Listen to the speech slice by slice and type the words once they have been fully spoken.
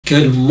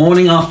Good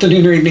morning,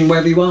 afternoon or evening,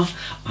 wherever you are.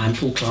 I'm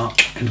Paul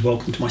Clark and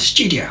welcome to my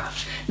studio.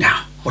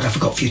 Now, what have I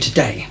got for you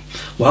today?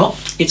 Well,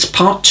 it's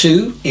part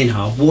 2 in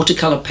our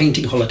watercolour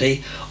painting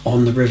holiday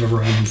on the River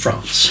Rhone in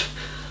France.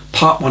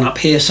 Part 1 up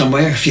here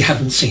somewhere if you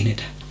haven't seen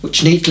it,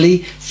 which neatly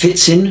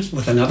fits in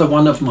with another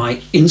one of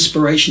my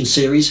inspiration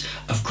series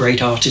of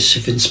great artists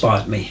who've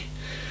inspired me.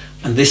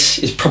 And this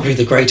is probably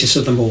the greatest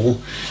of them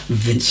all,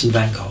 Vincent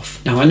van Gogh.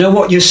 Now I know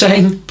what you're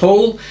saying,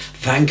 Paul,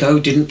 Van Gogh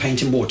didn't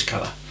paint in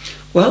watercolour.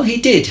 Well,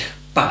 he did,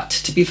 but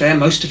to be fair,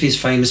 most of his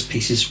famous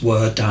pieces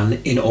were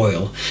done in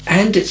oil.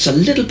 And it's a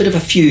little bit of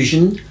a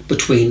fusion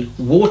between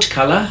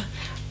watercolour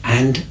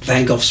and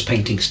Van Gogh's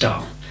painting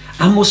style.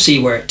 And we'll see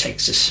where it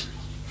takes us.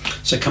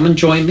 So come and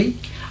join me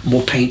and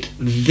we'll paint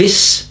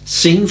this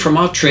scene from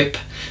our trip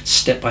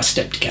step by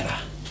step together.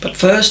 But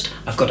first,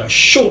 I've got a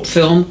short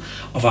film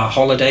of our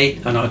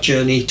holiday and our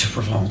journey to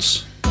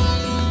Provence.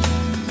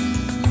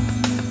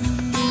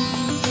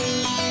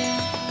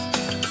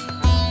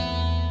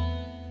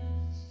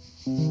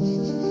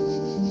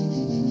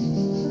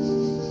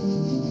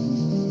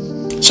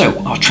 So,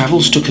 our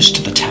travels took us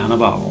to the town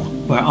of Arles,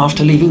 where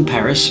after leaving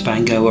Paris,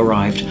 Van Gogh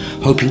arrived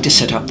hoping to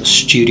set up the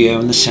studio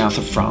in the south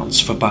of France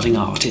for budding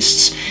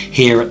artists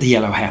here at the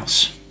Yellow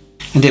House.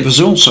 And it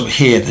was also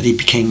here that he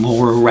became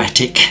more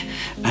erratic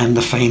and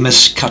the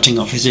famous cutting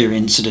off his ear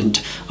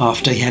incident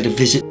after he had a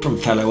visit from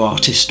fellow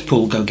artist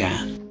Paul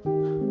Gauguin.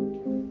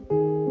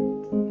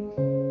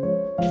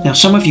 Now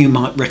some of you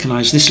might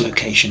recognise this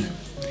location.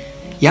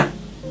 Yeah,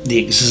 the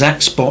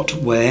exact spot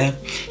where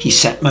he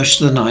sat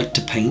most of the night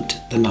to paint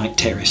the night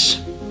terrace.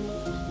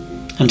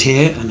 And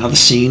here another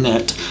scene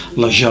at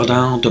Le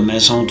Jardin de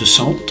Maison du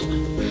Centre.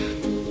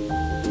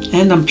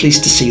 And I'm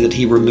pleased to see that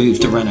he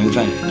removed the Renault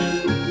van.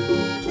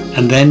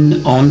 And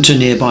then on to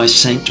nearby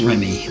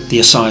Saint-Remy, the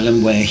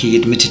asylum where he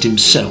admitted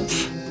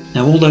himself.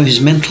 Now although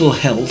his mental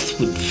health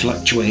would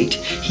fluctuate,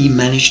 he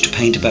managed to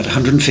paint about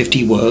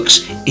 150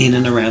 works in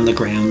and around the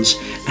grounds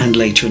and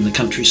later in the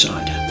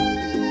countryside.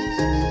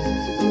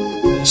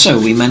 So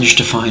we managed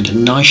to find a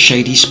nice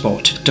shady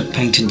spot to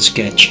paint and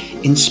sketch,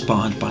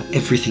 inspired by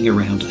everything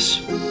around us.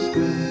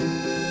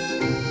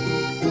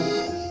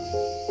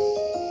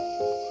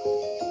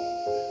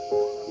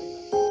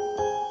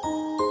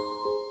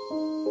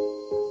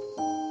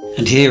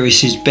 And here is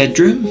his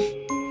bedroom,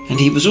 and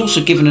he was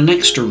also given an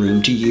extra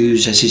room to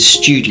use as his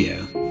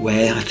studio,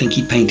 where I think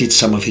he painted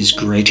some of his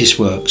greatest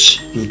works,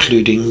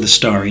 including The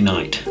Starry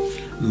Night.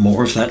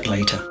 More of that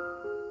later.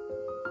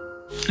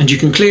 And you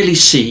can clearly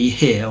see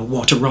here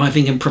what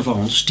arriving in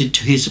Provence did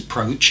to his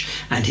approach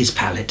and his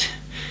palette.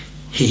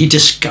 He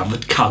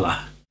discovered colour.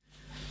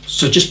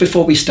 So just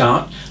before we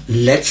start,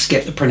 let's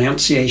get the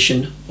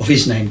pronunciation of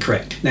his name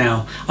correct.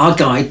 Now, our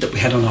guide that we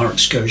had on our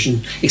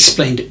excursion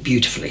explained it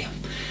beautifully.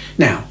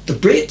 Now, the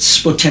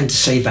Brits will tend to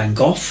say Van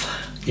Gogh,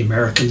 the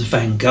Americans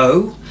Van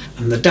Gogh,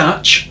 and the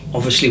Dutch,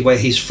 obviously where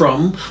he's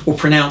from, will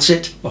pronounce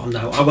it, well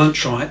no, I won't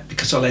try it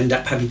because I'll end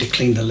up having to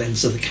clean the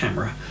lens of the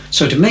camera.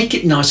 So to make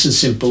it nice and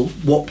simple,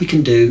 what we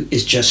can do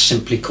is just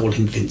simply call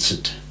him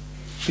Vincent.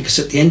 Because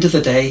at the end of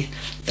the day,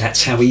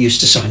 that's how he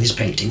used to sign his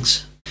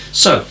paintings.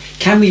 So,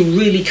 can we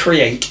really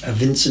create a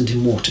Vincent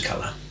in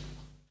watercolour?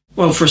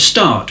 Well, for a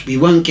start, we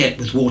won't get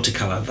with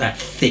watercolour that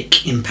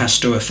thick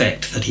impasto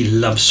effect that he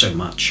loves so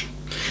much.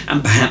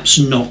 And perhaps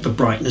not the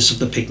brightness of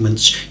the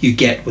pigments you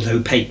get with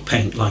opaque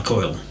paint like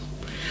oil.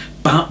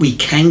 But we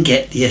can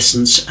get the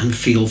essence and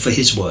feel for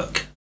his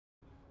work.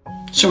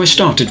 So I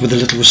started with a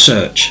little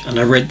research and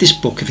I read this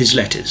book of his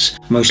letters,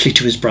 mostly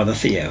to his brother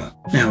Theo.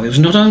 Now it was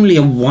not only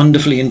a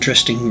wonderfully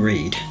interesting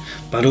read,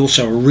 but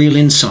also a real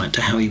insight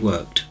to how he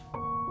worked.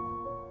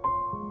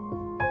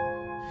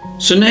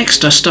 So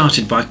next I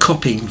started by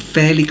copying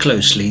fairly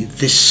closely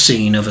this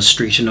scene of a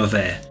street in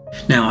Auvers.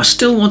 Now I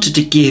still wanted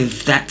to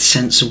give that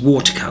sense of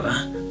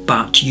watercolour,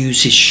 but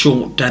use his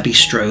short dabby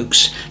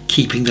strokes,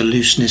 keeping the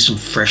looseness and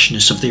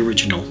freshness of the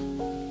original.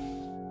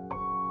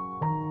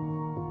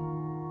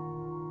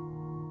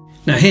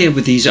 Now here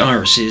with these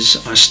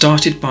irises, I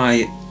started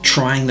by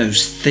trying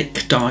those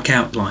thick dark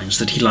outlines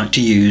that he liked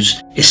to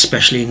use,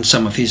 especially in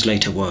some of his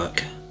later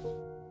work.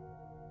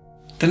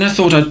 Then I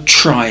thought I'd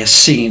try a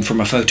scene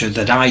from a photo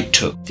that I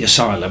took, the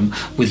asylum,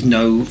 with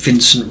no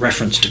Vincent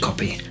reference to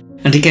copy.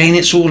 And again,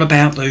 it's all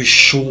about those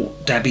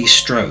short dabby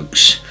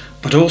strokes,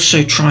 but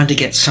also trying to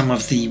get some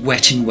of the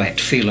wet in wet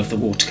feel of the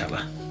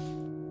watercolour.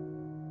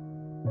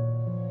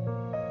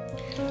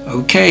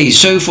 Okay,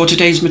 so for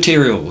today's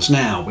materials,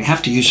 now we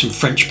have to use some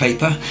French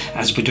paper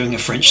as we're doing a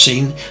French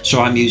scene,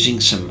 so I'm using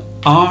some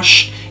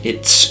Arche,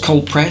 it's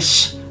cold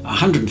press,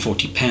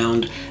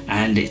 £140,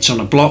 and it's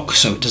on a block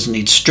so it doesn't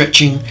need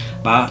stretching,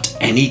 but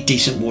any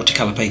decent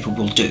watercolour paper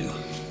will do.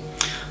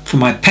 For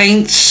my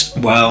paints,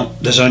 well,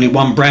 there's only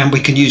one brand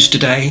we can use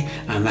today,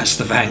 and that's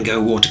the Van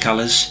Gogh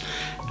watercolours.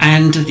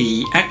 And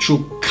the actual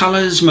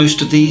colours,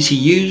 most of these he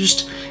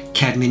used,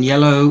 cadmium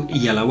yellow,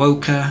 yellow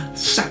ochre,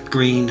 sap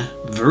green,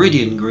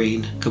 viridian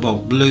green,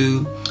 cobalt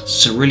blue,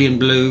 cerulean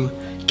blue,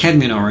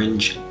 cadmium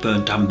orange,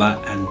 burnt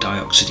umber and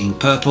dioxazine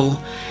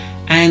purple.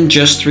 and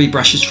just 3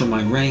 brushes from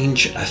my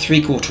range, a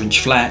 3/4 inch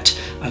flat,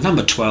 a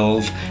number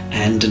 12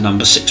 and a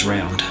number 6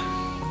 round.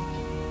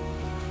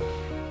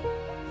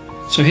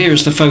 So here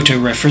is the photo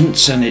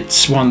reference, and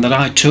it's one that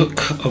I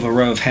took of a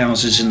row of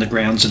houses in the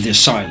grounds of the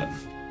asylum.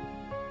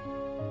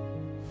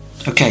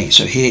 Okay,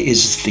 so here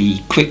is the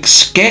quick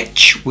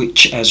sketch,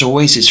 which as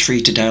always is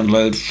free to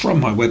download from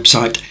my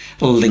website.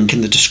 I'll link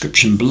in the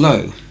description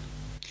below.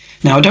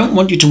 Now, I don't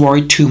want you to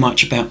worry too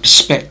much about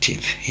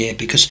perspective here,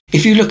 because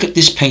if you look at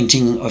this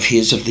painting of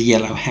his of the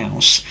yellow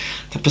house,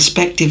 the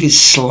perspective is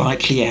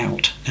slightly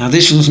out. Now,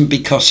 this wasn't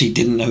because he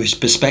didn't know his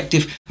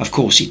perspective, of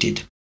course he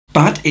did.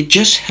 But it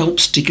just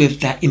helps to give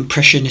that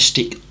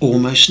impressionistic,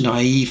 almost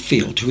naive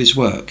feel to his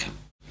work.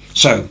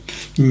 So,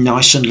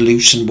 nice and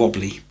loose and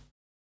wobbly.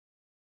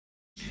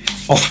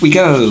 Off we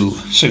go.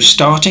 So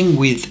starting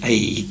with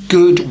a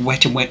good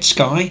wet and wet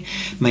sky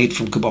made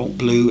from cobalt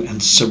blue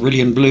and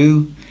cerulean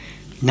blue.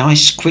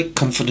 Nice, quick,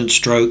 confident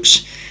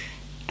strokes.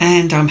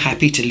 And I'm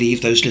happy to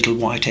leave those little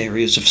white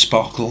areas of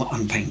sparkle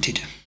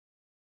unpainted.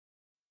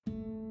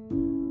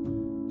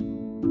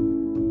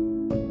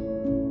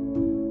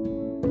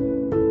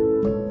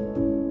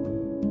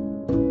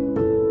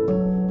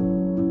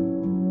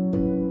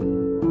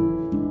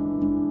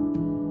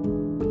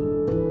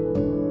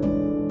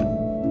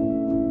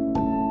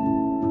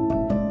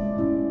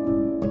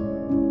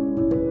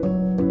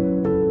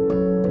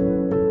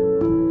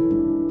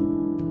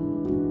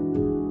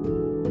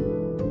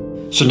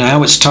 So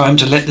now it's time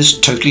to let this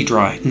totally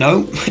dry.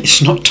 No,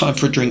 it's not time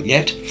for a drink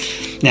yet.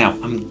 Now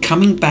I'm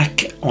coming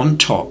back on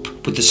top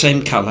with the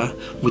same colour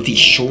with these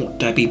short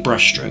dabby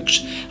brush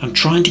strokes. I'm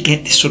trying to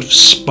get this sort of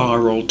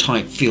spiral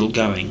type feel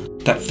going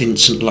that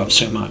Vincent loves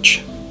so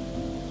much.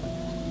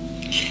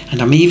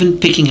 And I'm even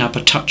picking up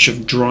a touch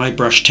of dry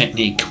brush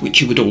technique,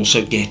 which you would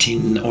also get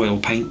in oil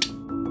paint.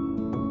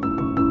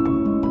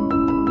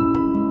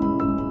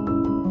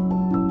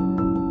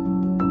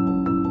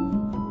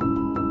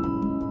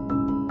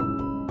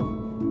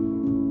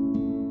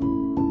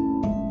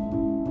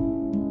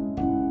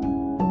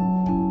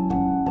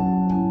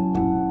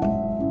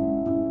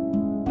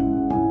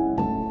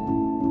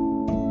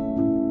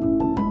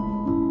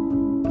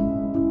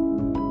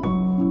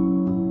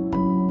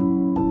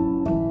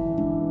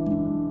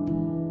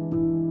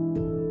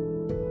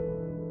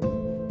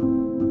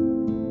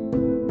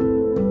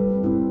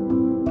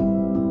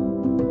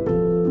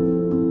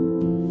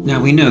 Now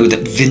we know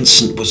that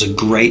Vincent was a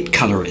great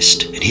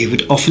colourist, and he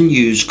would often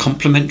use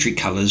complementary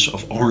colours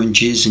of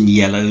oranges and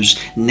yellows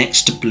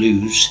next to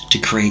blues to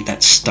create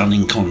that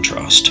stunning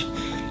contrast.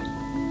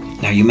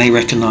 Now you may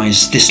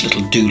recognise this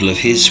little doodle of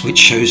his which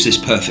shows this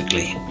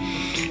perfectly,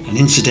 and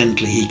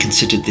incidentally he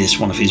considered this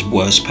one of his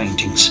worst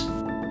paintings.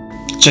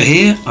 So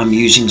here I'm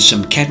using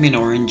some cadmium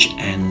orange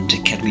and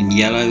cadmium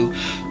yellow,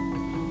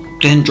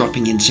 then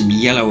dropping in some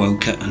yellow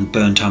ochre and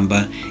burnt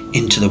umber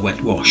into the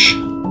wet wash.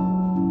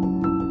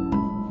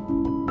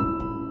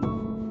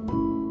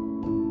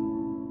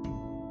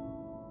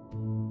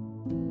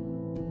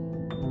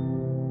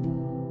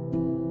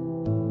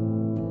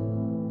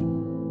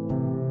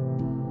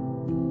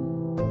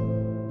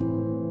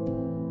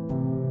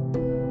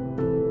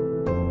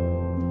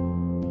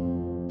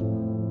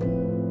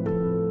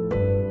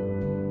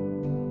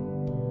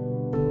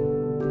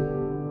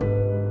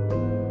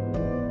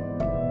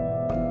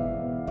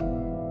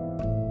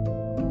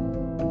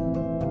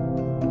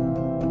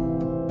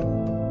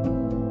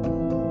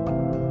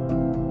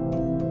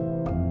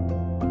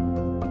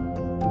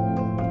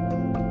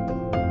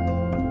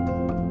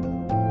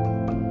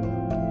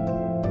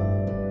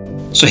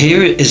 So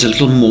here is a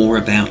little more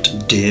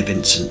about Dear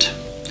Vincent.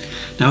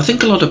 Now I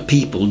think a lot of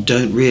people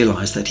don't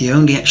realise that he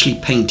only actually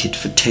painted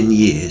for 10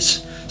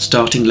 years,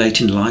 starting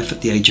late in life at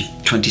the age of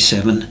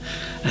 27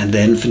 and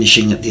then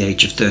finishing at the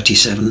age of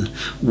 37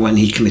 when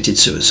he committed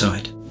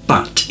suicide.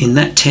 But in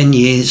that 10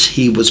 years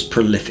he was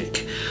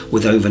prolific,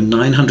 with over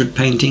 900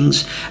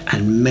 paintings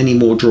and many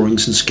more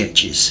drawings and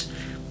sketches,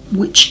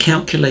 which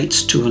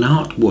calculates to an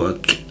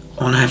artwork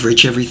on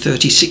average every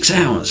 36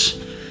 hours,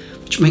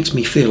 which makes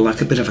me feel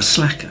like a bit of a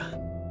slacker.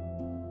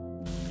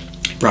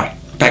 Right,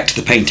 back to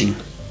the painting.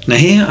 Now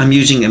here I'm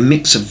using a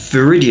mix of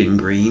Viridian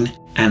green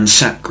and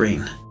sap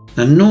green.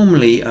 Now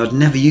normally I'd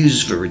never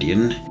use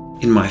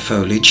Viridian in my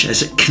foliage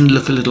as it can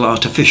look a little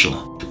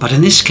artificial, but in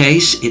this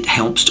case it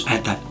helps to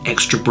add that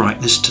extra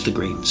brightness to the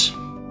greens.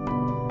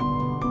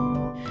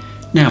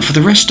 Now for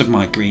the rest of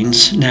my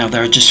greens, now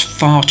there are just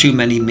far too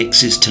many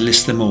mixes to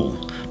list them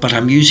all, but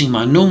I'm using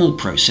my normal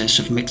process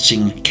of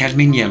mixing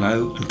cadmium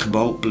yellow and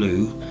cobalt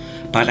blue,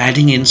 but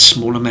adding in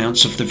small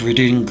amounts of the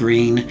Viridian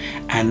green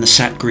and the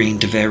sap green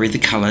to vary the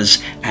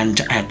colours and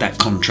to add that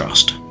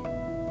contrast.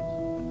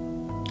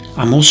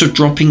 I'm also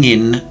dropping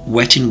in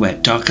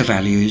wet darker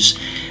values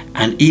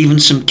and even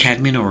some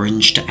cadmium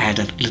orange to add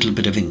a little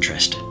bit of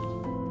interest.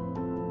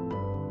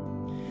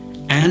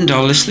 And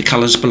I'll list the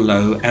colours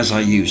below as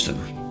I use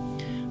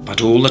them,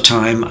 but all the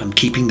time I'm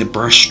keeping the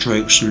brush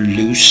strokes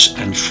loose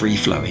and free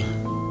flowing.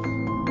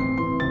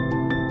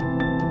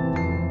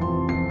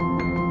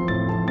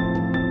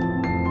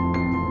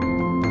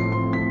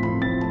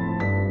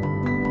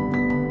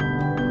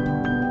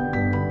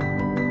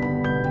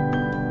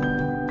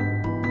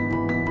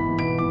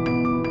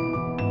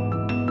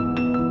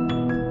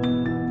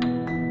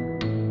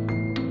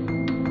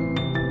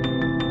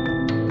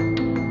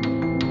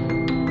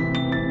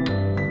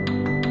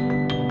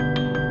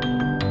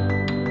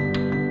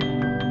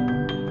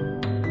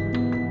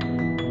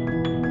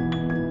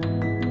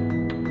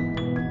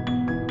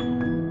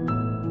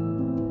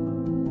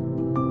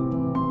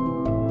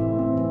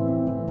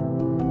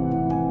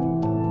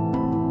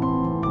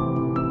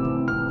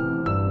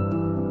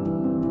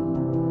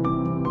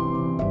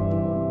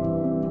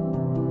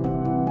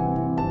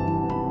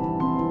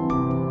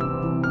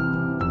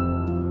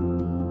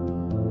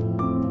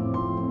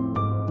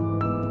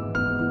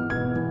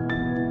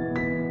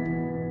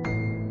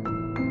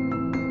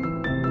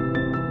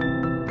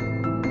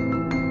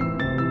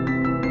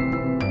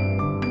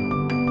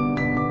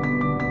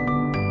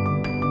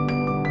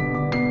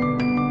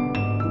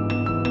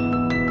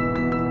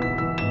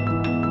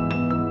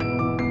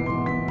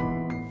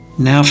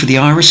 Now for the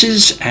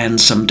irises and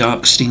some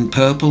dark steamed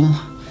purple,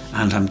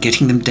 and I'm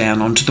getting them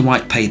down onto the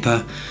white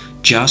paper,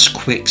 just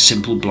quick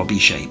simple blobby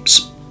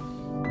shapes.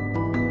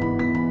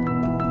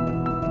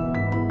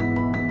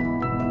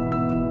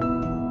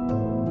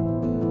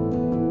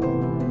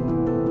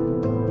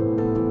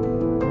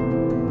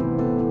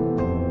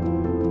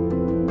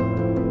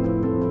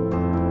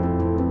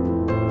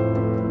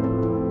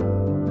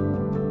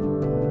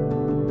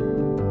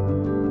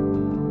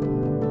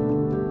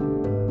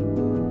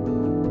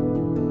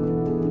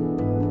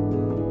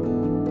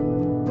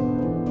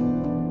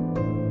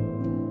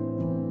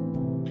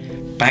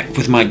 Back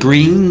with my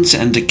greens,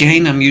 and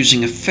again I'm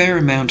using a fair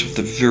amount of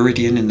the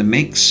Viridian in the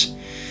mix,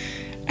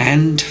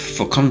 and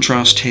for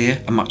contrast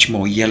here a much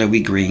more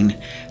yellowy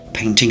green,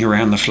 painting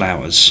around the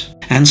flowers.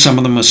 And some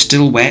of them are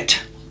still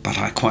wet, but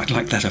I quite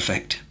like that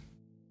effect.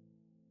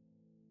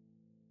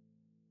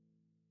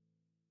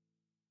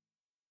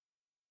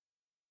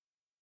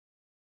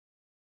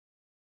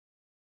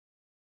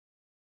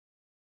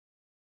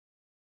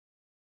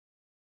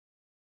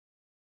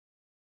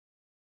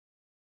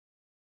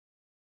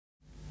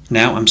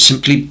 Now I'm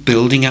simply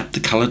building up the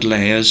coloured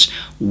layers,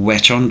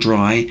 wet on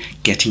dry,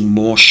 getting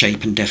more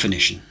shape and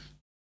definition.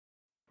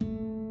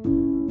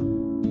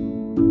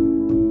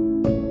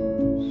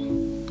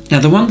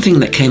 Now the one thing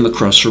that came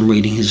across from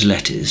reading his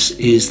letters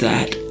is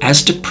that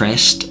as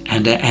depressed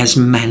and as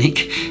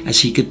manic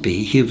as he could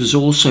be, he was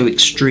also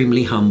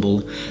extremely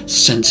humble,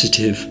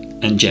 sensitive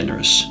and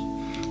generous.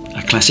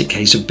 A classic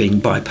case of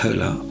being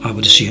bipolar, I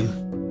would assume.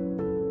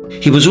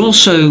 He was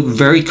also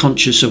very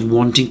conscious of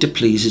wanting to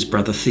please his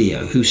brother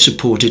Theo, who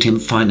supported him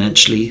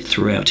financially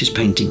throughout his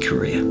painting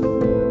career.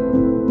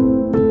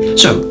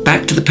 So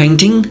back to the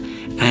painting,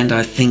 and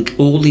I think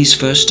all these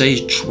first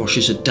stage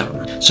washes are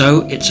done.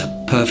 So it's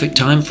a perfect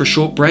time for a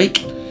short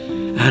break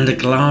and a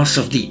glass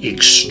of the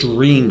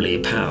extremely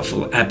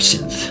powerful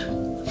absinthe,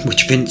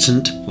 which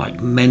Vincent,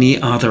 like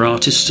many other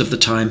artists of the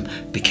time,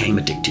 became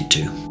addicted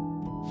to.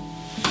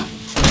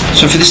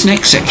 So for this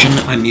next section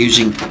I'm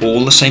using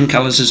all the same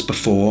colours as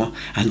before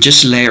and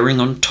just layering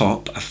on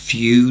top a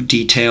few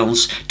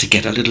details to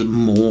get a little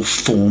more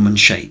form and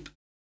shape.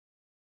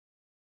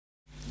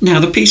 Now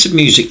the piece of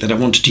music that I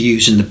wanted to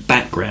use in the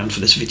background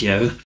for this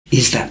video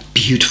is that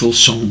beautiful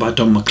song by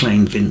Don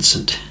McLean,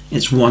 Vincent.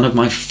 It's one of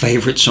my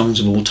favourite songs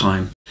of all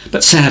time,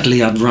 but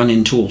sadly I'd run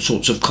into all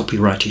sorts of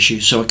copyright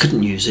issues so I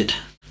couldn't use it.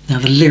 Now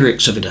the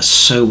lyrics of it are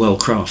so well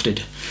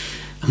crafted,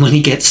 and when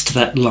he gets to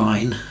that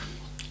line,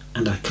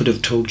 "And I could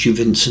have told you,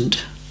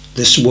 Vincent,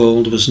 this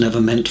world was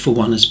never meant for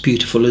one as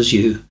beautiful as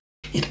you,"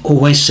 it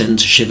always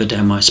sends a shiver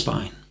down my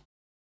spine.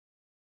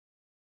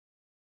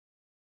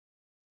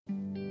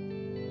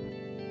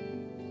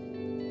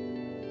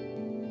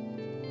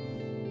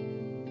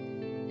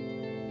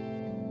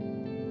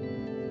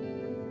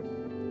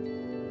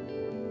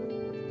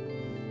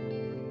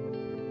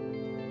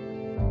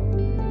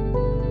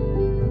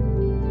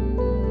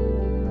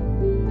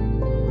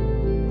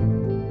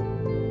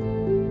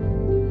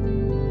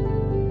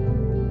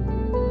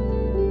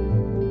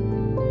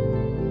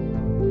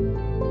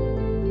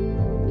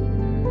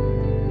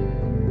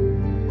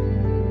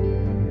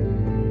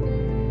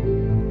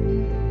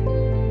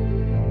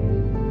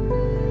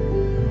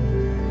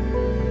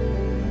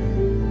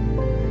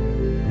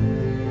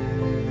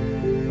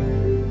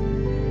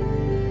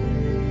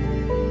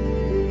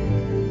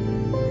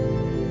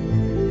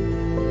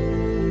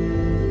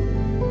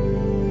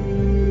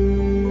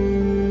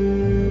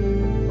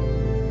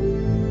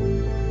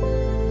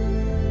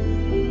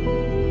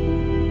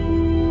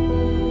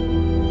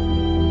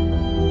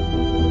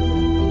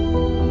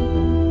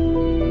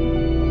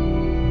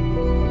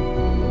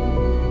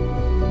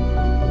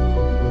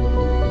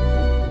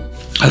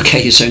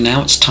 Okay, so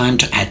now it's time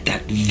to add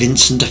that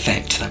Vincent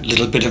effect, that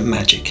little bit of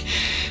magic.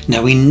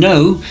 Now we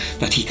know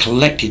that he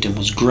collected and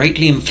was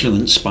greatly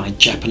influenced by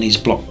Japanese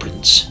block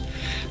prints,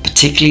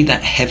 particularly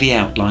that heavy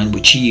outline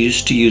which he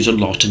used to use a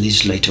lot in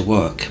his later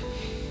work.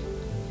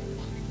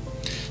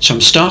 So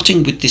I'm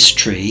starting with this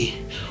tree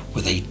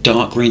with a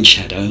dark green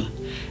shadow,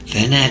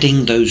 then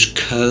adding those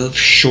curved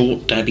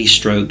short dabby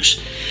strokes,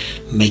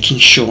 making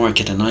sure I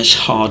get a nice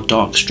hard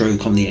dark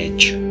stroke on the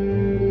edge.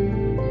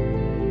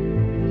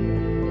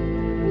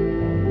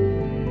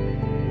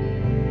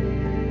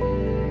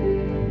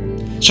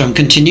 So I'm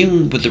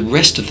continuing with the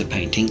rest of the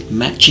painting,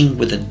 matching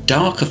with a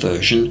darker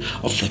version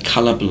of the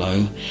colour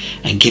below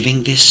and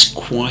giving this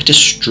quite a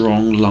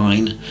strong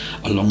line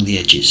along the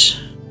edges,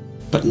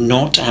 but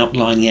not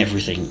outlining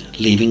everything,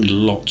 leaving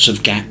lots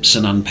of gaps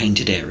and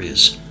unpainted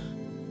areas.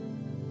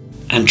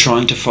 And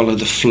trying to follow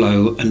the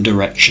flow and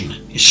direction,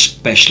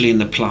 especially in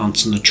the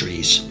plants and the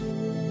trees.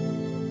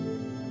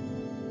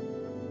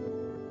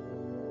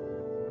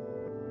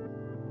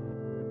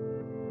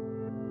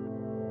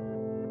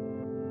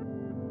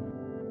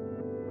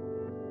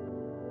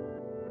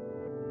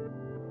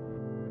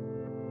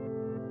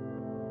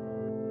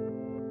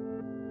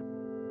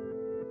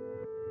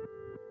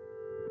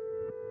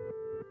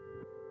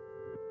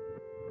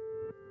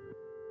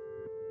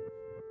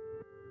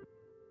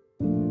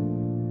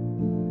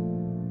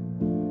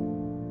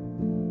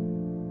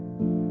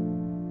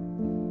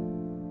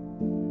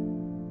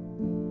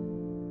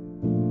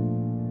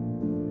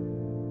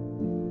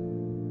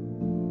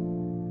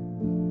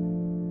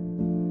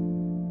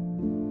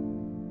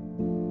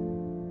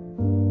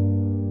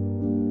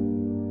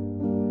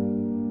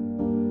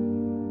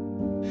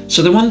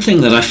 So the one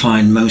thing that I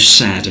find most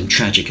sad and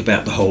tragic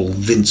about the whole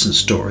Vincent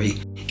story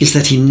is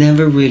that he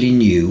never really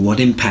knew what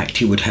impact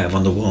he would have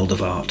on the world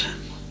of art.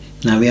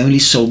 Now, he only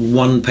sold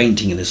one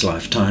painting in his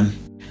lifetime,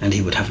 and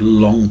he would have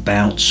long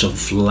bouts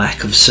of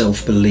lack of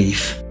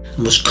self-belief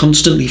and was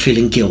constantly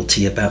feeling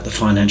guilty about the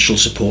financial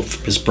support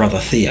from his brother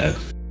Theo.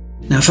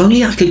 Now, if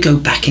only I could go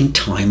back in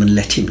time and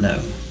let him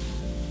know.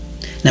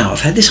 Now,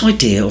 I've had this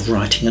idea of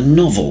writing a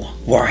novel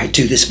where I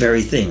do this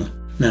very thing.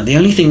 Now, the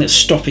only thing that's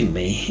stopping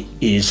me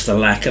is the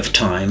lack of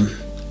time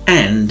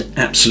and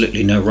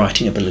absolutely no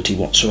writing ability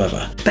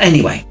whatsoever. But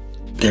anyway,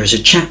 there is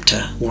a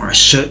chapter where I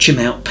search him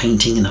out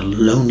painting in a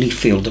lonely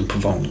field in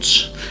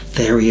Provence.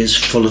 There he is,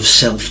 full of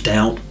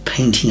self-doubt,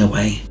 painting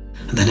away,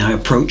 and then I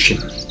approach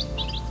him.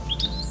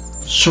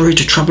 "Sorry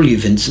to trouble you,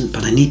 Vincent,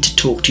 but I need to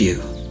talk to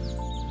you."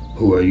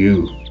 "Who are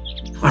you?"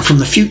 "I'm from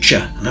the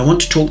future, and I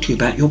want to talk to you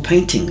about your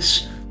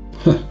paintings."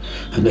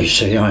 "And they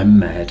say I'm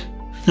mad."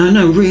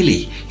 No,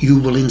 really, you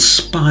will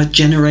inspire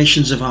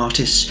generations of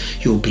artists.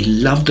 You'll be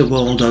loved the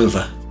world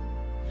over."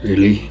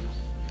 "Really?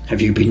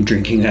 Have you been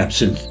drinking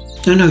absinthe?"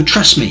 No,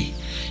 trust me.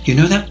 You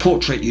know that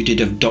portrait you did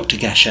of Dr.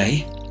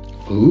 Gogh?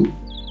 Who?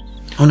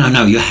 Oh,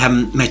 no, you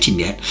haven't met him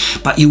yet,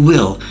 but you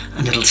will,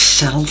 and it'll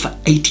sell for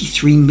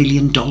 $83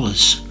 million.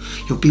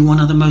 You'll be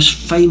one of the most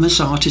famous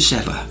artists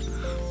ever,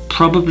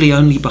 probably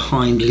only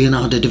behind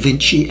Leonardo da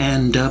Vinci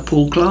and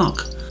Paul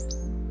Clark.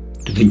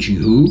 Da Vinci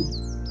who?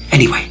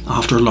 Anyway,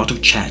 after a lot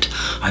of chat,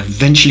 I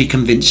eventually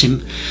convince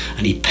him,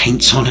 and he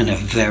paints on in a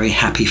very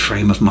happy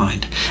frame of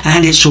mind,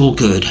 and it's all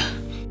good.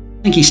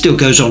 I think he still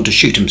goes on to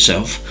shoot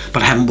himself,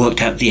 but I haven't worked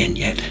out the end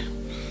yet.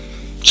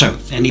 So,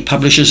 any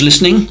publishers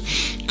listening?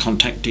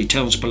 Contact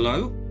details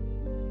below.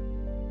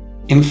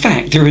 In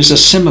fact, there is a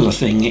similar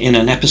thing in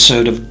an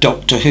episode of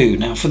Doctor Who.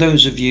 Now, for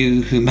those of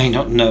you who may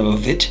not know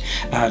of it,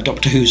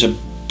 Doctor Who's a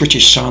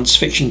British science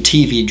fiction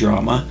TV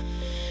drama.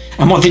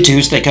 And what they do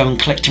is they go and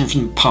collect him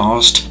from the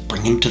past,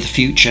 bring him to the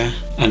future,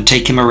 and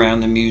take him around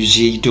the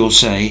Musée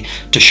d'Orsay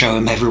to show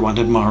him everyone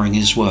admiring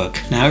his work.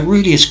 Now, it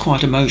really is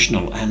quite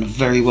emotional and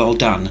very well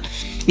done,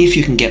 if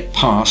you can get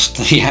past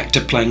the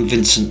actor playing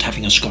Vincent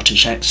having a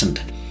Scottish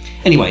accent.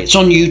 Anyway, it's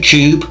on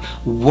YouTube,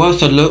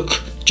 worth a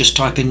look. Just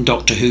type in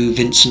Doctor Who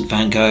Vincent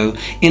van Gogh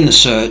in the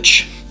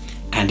search.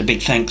 And a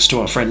big thanks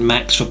to our friend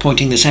Max for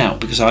pointing this out,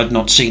 because I'd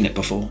not seen it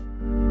before.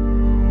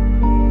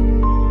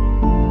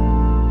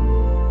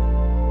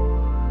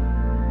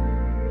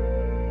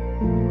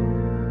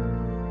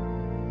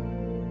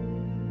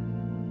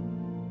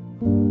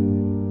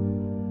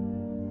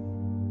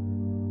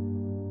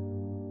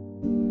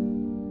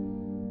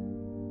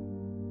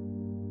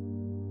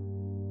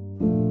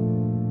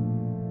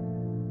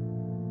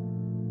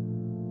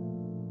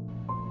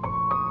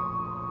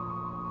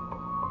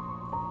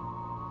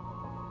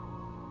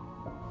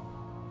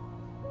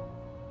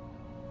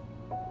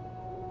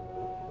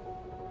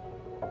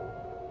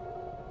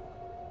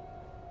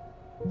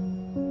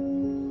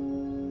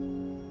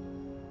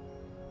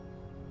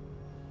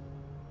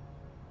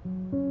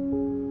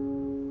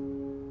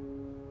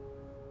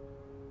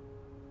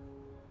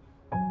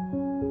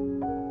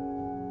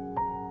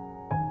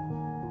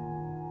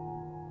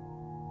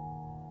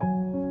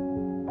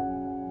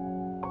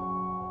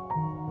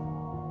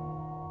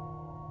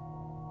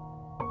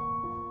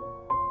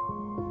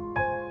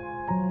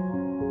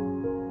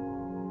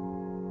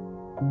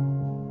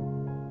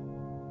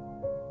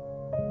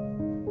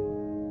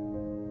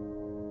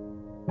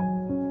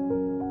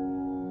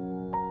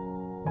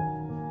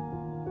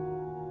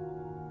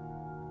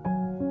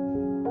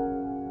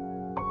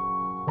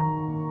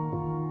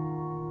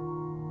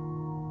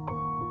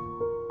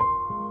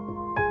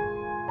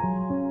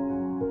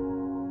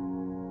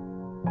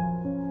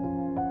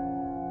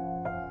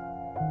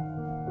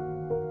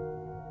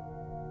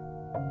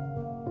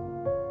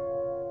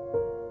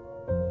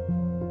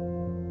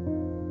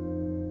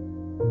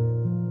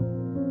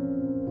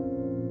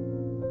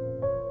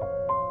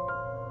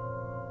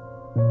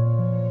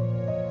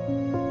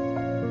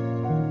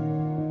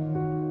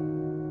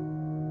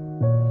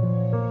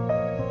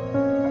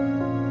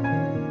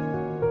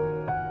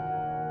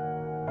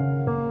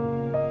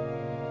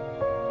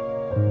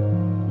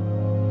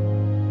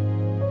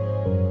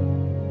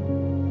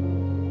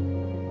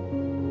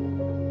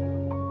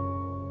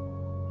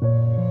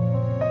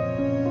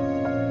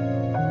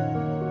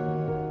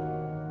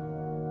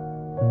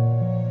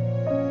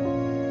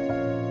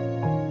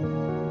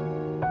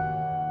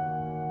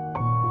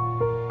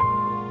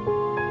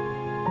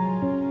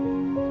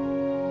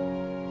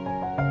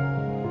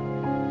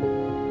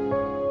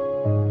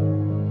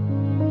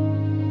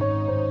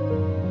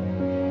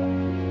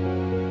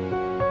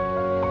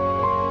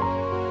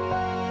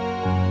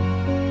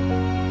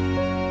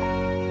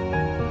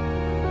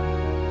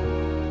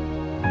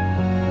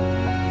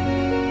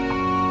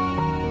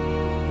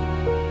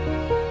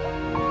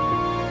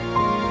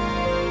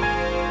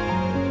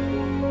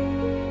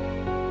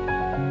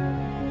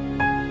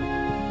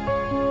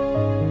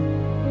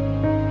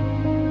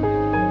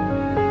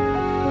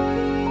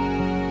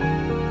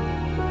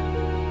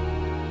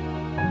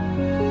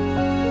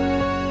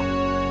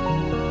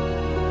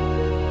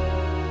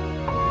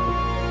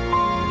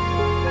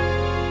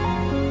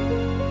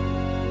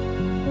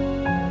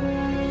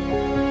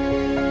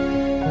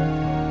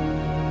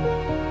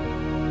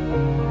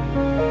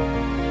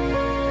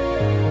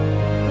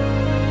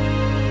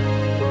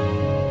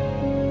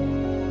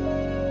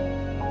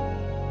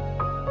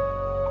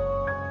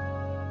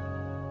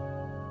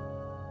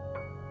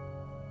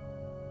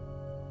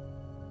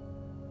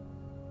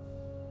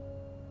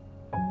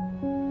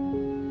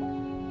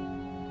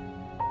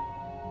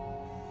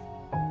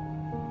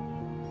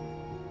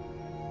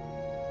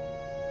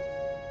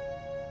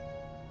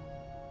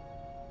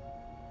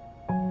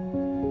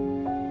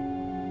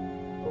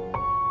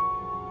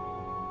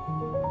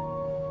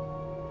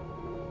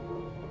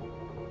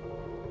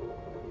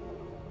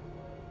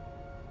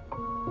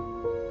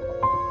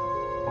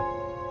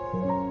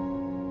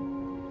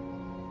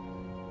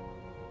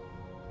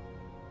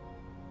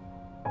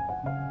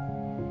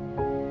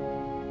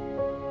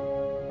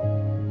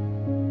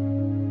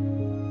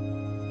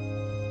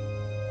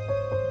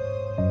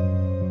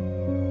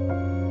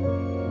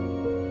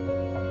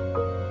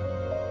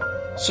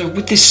 So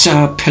with this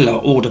pillar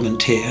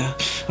ornament here,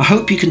 I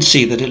hope you can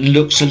see that it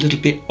looks a little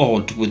bit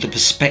odd with the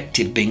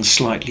perspective being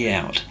slightly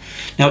out.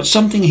 Now it's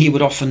something he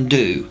would often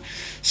do,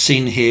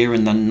 seen here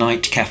in the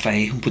night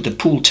cafe with the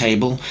pool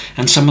table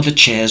and some of the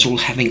chairs all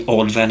having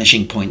odd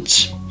vanishing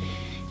points.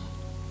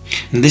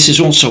 And this is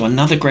also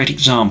another great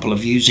example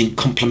of using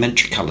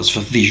complementary colours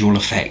for visual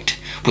effect,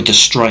 with the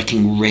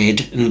striking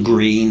red and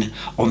green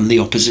on the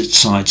opposite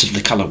sides of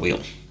the colour wheel.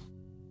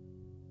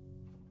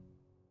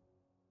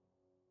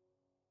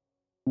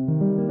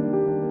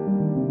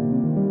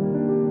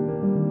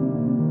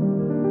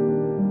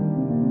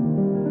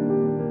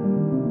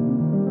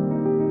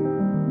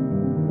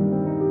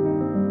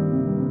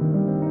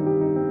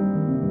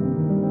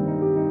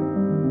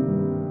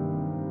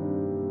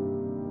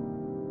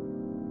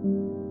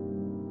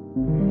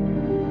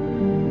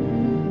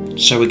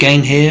 So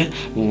again here,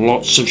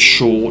 lots of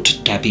short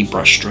dabby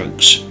brush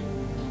strokes.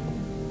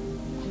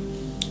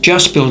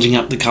 Just building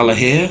up the colour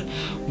here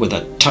with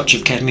a touch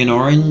of cadmium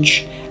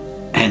orange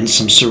and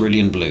some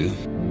cerulean blue.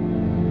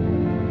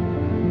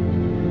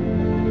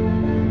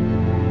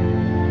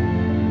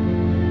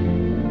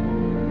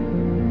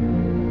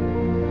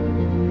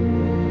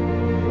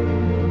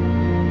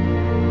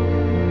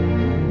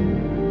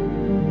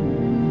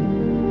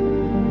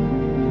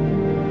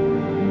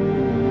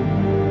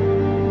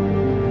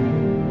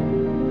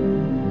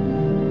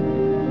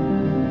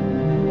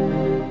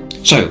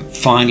 So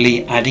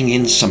finally adding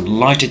in some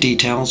lighter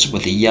details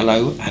with a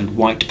yellow and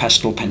white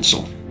pastel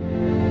pencil.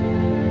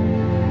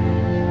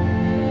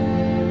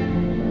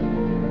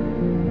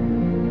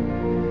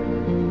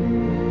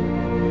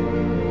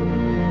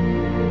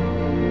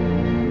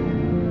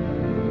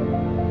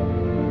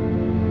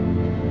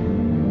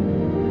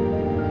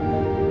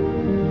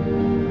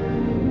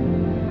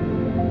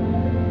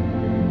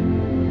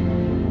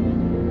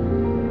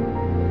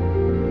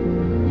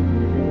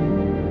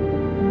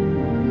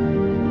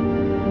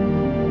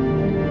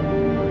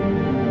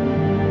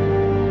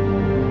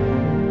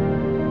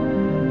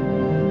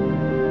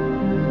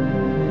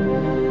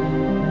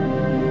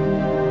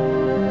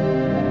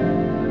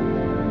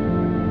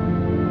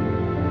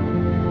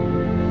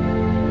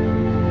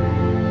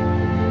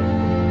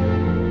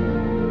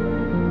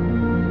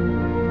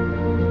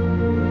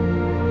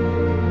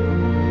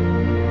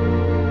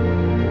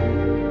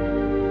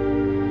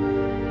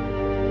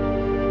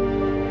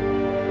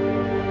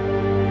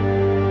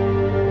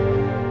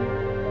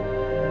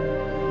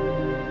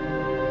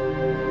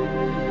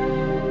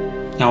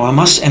 Now I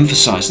must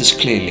emphasise this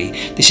clearly,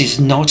 this is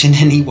not in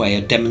any way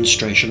a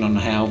demonstration on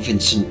how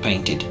Vincent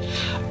painted,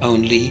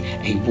 only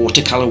a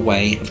watercolour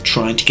way of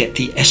trying to get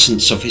the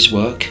essence of his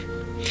work,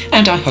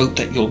 and I hope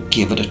that you'll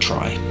give it a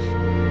try.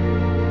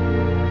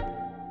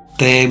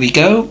 There we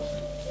go,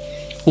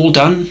 all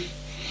done,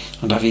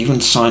 and I've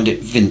even signed it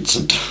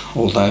Vincent,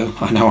 although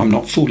I know I'm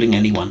not fooling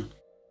anyone.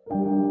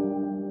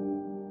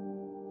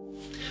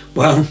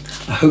 Well,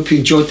 I hope you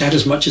enjoyed that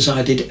as much as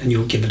I did and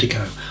you'll give it a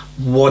go.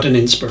 What an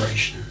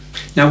inspiration.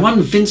 Now,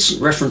 one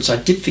Vincent reference I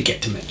did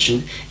forget to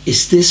mention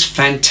is this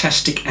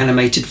fantastic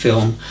animated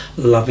film,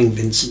 Loving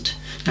Vincent.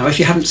 Now, if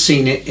you haven't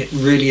seen it, it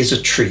really is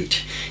a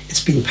treat.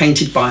 It's been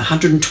painted by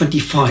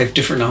 125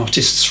 different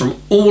artists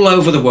from all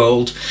over the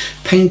world,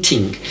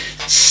 painting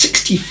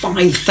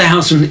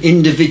 65,000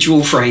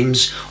 individual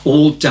frames,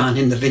 all done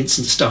in the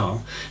Vincent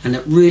style, and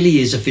it really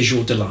is a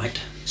visual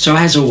delight. So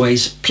as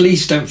always,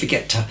 please don't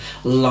forget to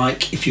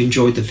like if you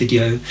enjoyed the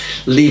video,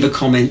 leave a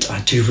comment,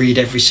 I do read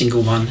every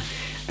single one,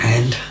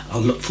 and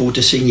I'll look forward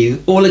to seeing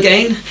you all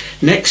again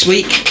next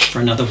week for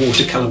another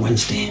Watercolour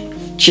Wednesday.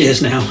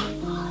 Cheers now.